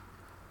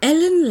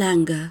John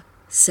Langer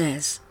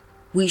says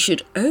we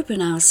should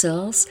open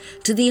ourselves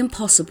to the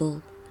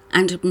impossible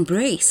and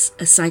embrace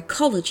a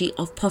psychology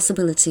of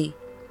possibility.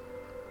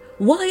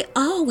 Why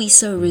are we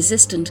so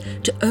resistant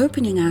to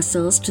opening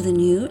ourselves to the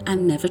new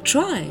and never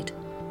tried?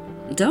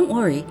 Don't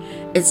worry,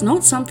 it's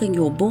not something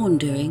you're born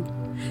doing.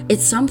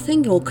 It's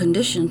something you're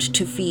conditioned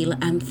to feel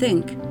and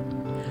think.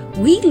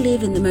 We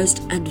live in the most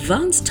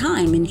advanced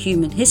time in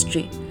human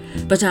history,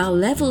 but our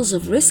levels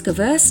of risk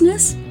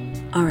averseness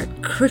are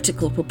at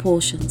critical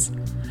proportions.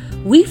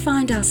 We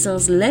find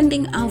ourselves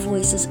lending our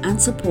voices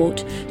and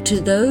support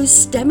to those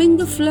stemming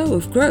the flow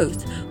of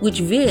growth which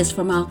veers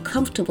from our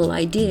comfortable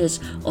ideas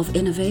of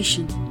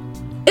innovation.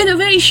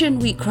 Innovation,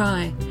 we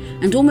cry,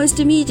 and almost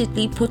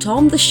immediately put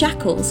on the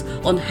shackles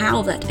on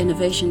how that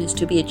innovation is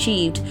to be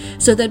achieved,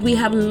 so that we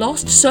have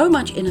lost so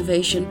much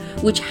innovation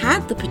which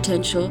had the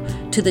potential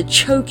to the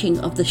choking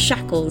of the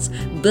shackles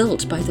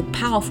built by the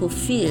powerful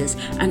fears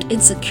and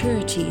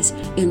insecurities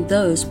in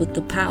those with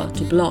the power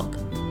to block.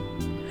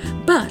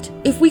 But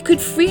if we could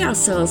free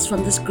ourselves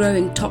from this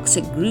growing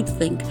toxic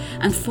groupthink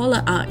and follow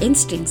our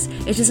instincts,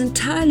 it is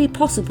entirely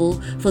possible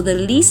for the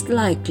least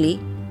likely,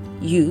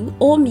 you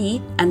or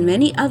me and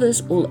many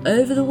others all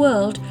over the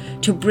world,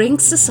 to bring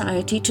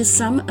society to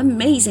some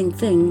amazing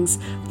things,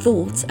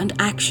 thoughts and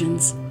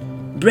actions.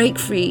 Break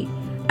free,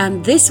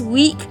 and this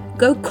week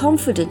go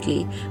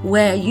confidently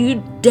where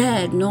you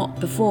dared not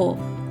before.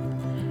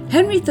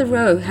 Henry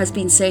Thoreau has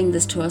been saying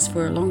this to us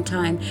for a long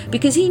time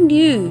because he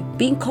knew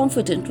being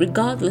confident,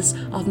 regardless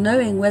of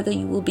knowing whether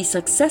you will be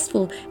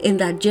successful in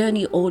that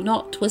journey or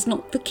not, was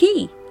not the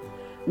key.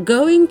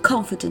 Going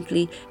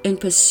confidently in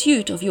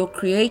pursuit of your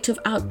creative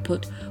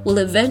output will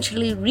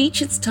eventually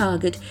reach its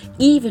target,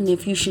 even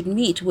if you should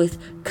meet with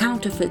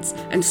counterfeits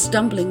and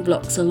stumbling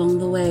blocks along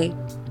the way.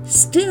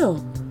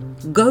 Still,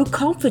 go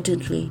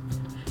confidently.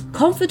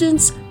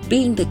 Confidence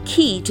being the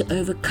key to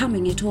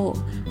overcoming it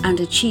all and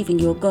achieving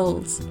your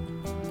goals.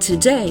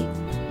 Today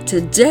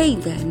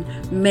then,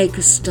 make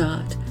a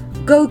start.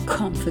 Go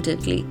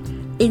confidently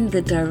in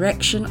the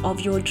direction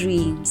of your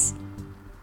dreams.